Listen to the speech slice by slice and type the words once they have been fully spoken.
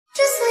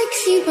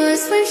she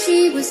was when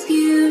she was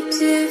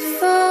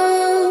beautiful.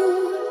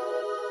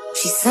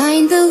 She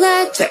signed the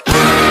letter.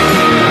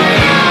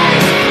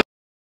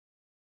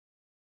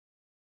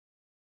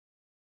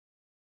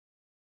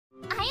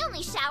 I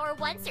only shower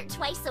once or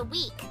twice a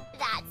week.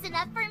 That's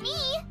enough for me.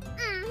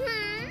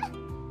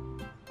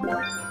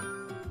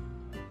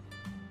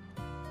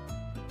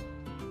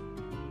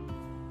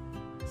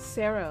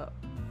 Sarah,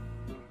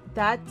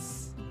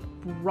 that's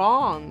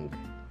wrong.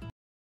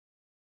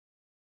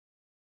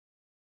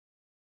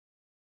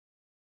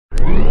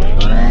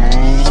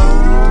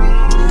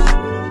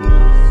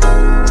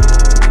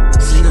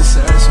 Sing a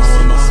sad song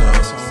with my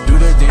house. Do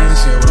the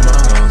dance here with my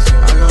house. I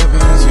got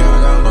bands here, I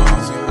got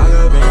loans. I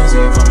got bands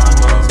here for my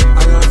house. I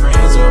got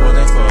friends here when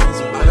they fall.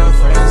 I got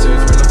friends here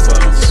for the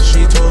fall.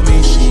 She told me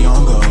she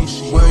on go.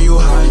 Where you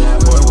hide at,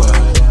 boy,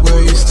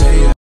 where you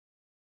stay at?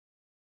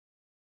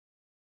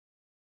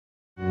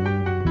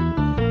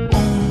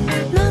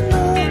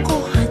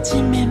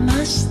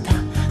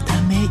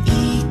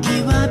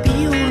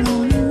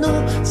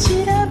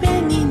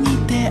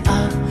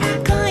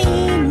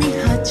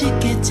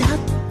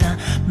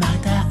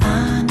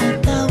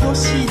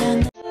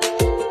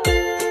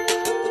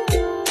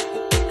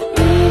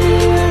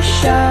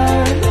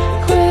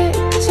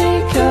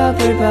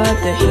 But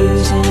the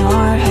hues in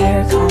our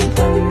hair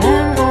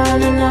complement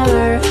one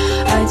another.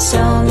 I'd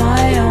sell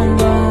my own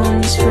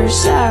bones for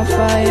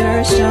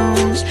sapphire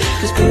stones.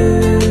 'Cause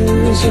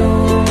blue's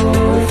your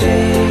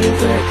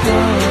favorite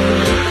color.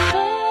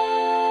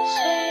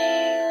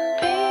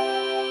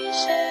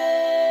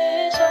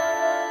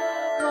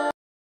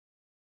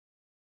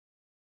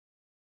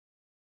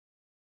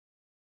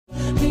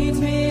 Meet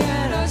me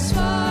at a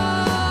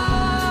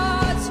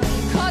spot.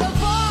 Caught a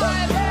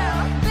vibe.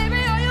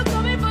 Baby, are you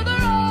coming for the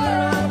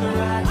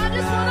ride? I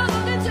just wanna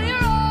look into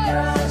your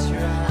eyes.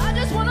 I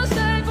just wanna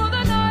stay for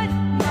the night.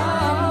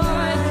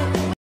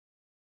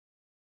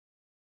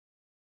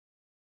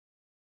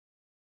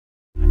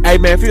 Hey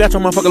man, if you got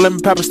your motherfucking lemon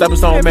pepper stepping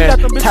stone, man,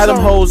 tie them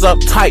hoes up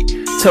tight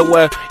to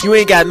where you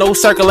ain't got no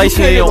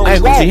circulation in your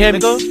ankles. You hear me?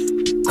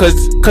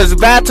 Cause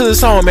vibe to the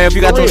song, man. If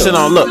you got your shit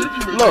on, look,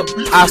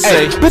 I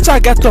say, bitch, I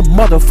got the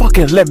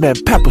motherfucking lemon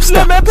pepper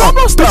step.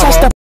 Bitch, I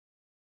step.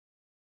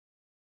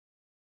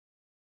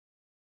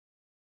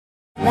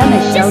 Let me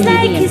show you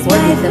the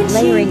importance of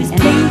layering and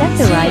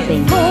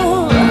accessorizing.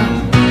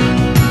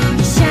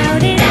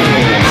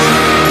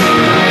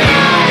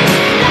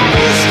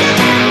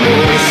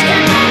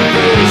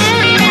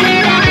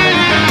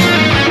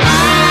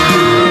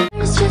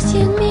 It's just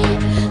you and me,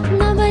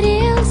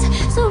 nobody else,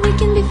 so we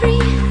can be free.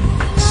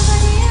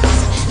 Nobody else,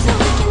 so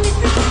we can be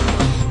free.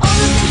 All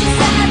the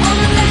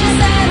things you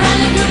said,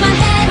 running through my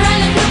head,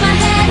 running through my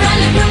head,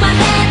 running through my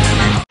head.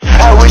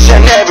 I wish I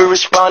never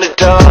responded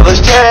to all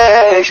those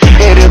texts.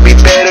 It'd be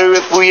better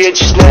if we had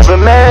just never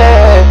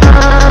met.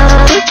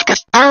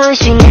 I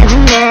wish we never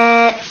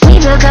met. We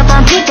broke up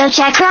on pickup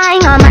chat,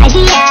 crying on my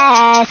DS.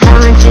 I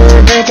went to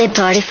a birthday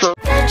party for.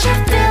 Don't you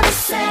feel the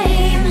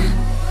same?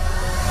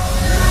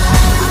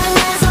 All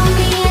eyes on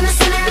me in the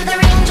center of the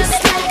ring,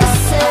 just like a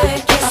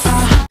circus.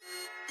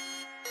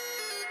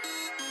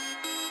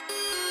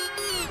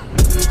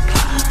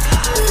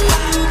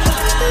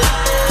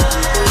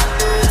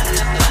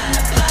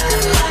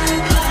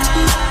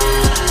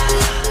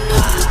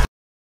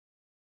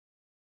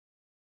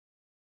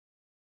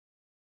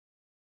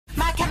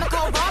 My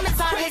chemical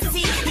romance on his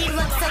seat. He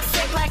looked so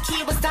sick, like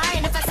he was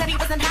dying. If I said he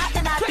wasn't hot,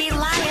 then I'd be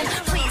lying.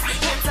 Please,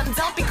 handsome,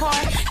 don't be coy.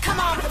 Come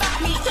on,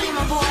 fuck me,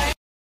 emo boy.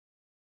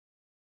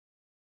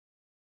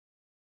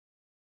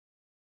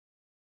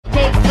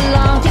 Takes too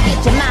long to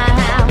get to my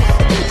house,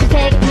 to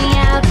take me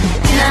out.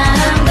 Tonight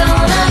I'm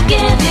gonna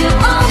give you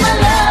all my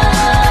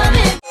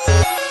loving.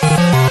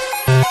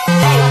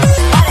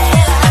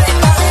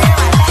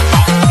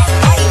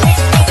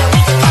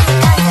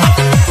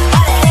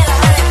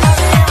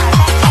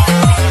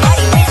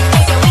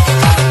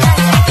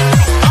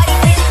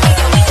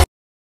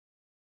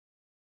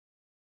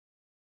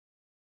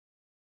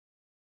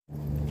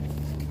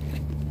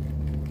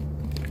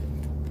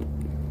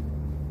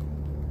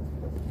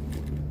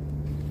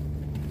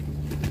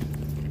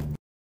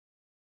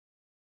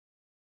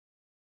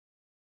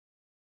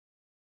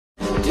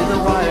 Do the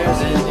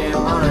wires in your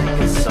mind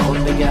get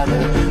sewn together,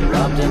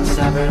 rubbed and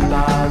severed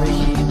by the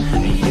heat?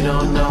 And you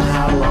don't know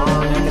how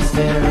long I can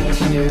stare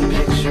into your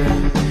picture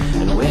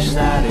and wish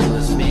that it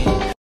was me.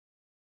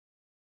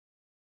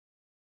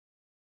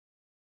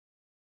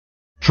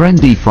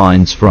 Trendy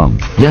finds from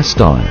Yes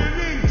Style.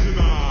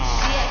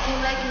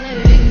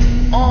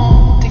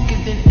 Thicker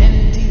than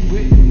empty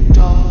brick,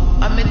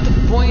 dog. I'm at the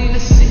point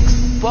of 6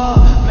 bar.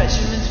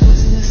 Measurements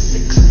was in the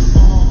 6.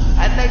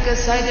 I'd like a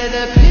side of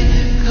the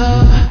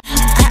pickup.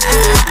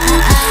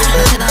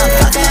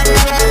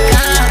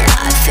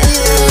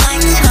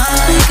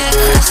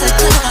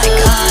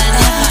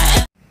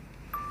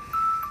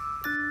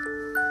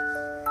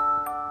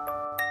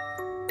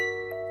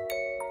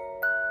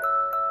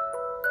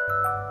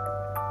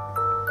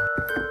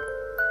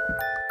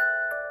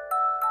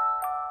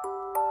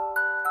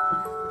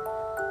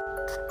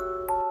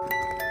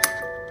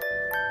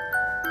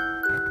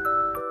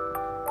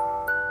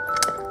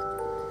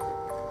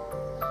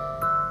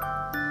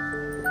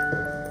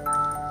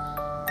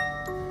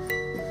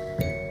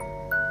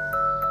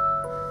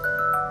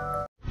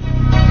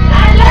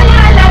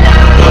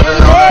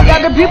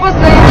 People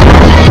say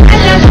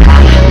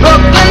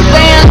Brooklyn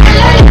saying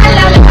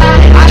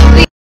I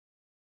see.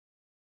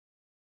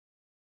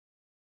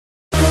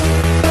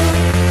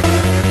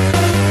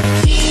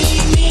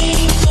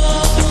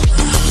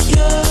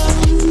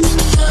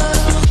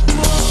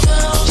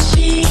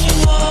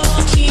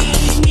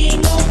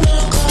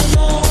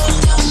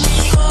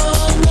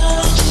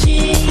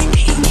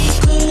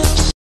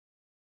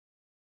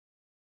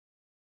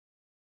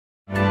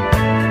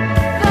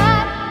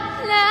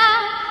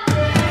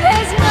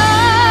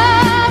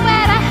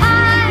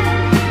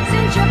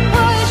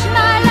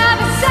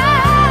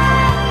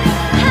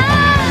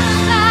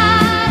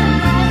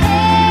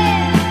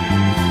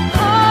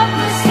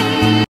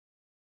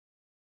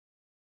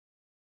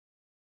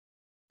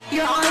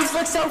 Your arms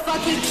look so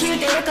fucking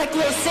cute, they look like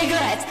little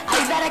cigarettes. I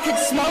bet I could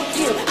smoke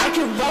you, I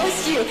could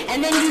roast you,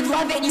 and then you'd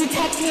love it, you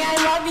text me I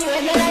love you,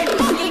 and then I'd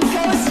fucking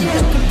ghost you.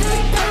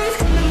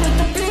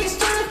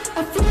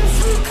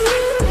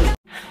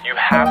 You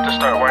have to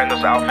start wearing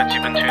those outfits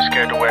you've been too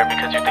scared to wear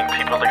because you think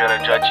people are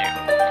gonna judge you.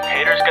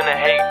 Haters gonna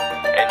hate,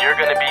 and you're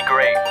gonna be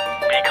great.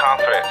 Be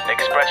confident,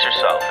 express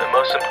yourself, and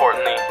most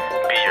importantly,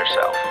 be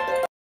yourself.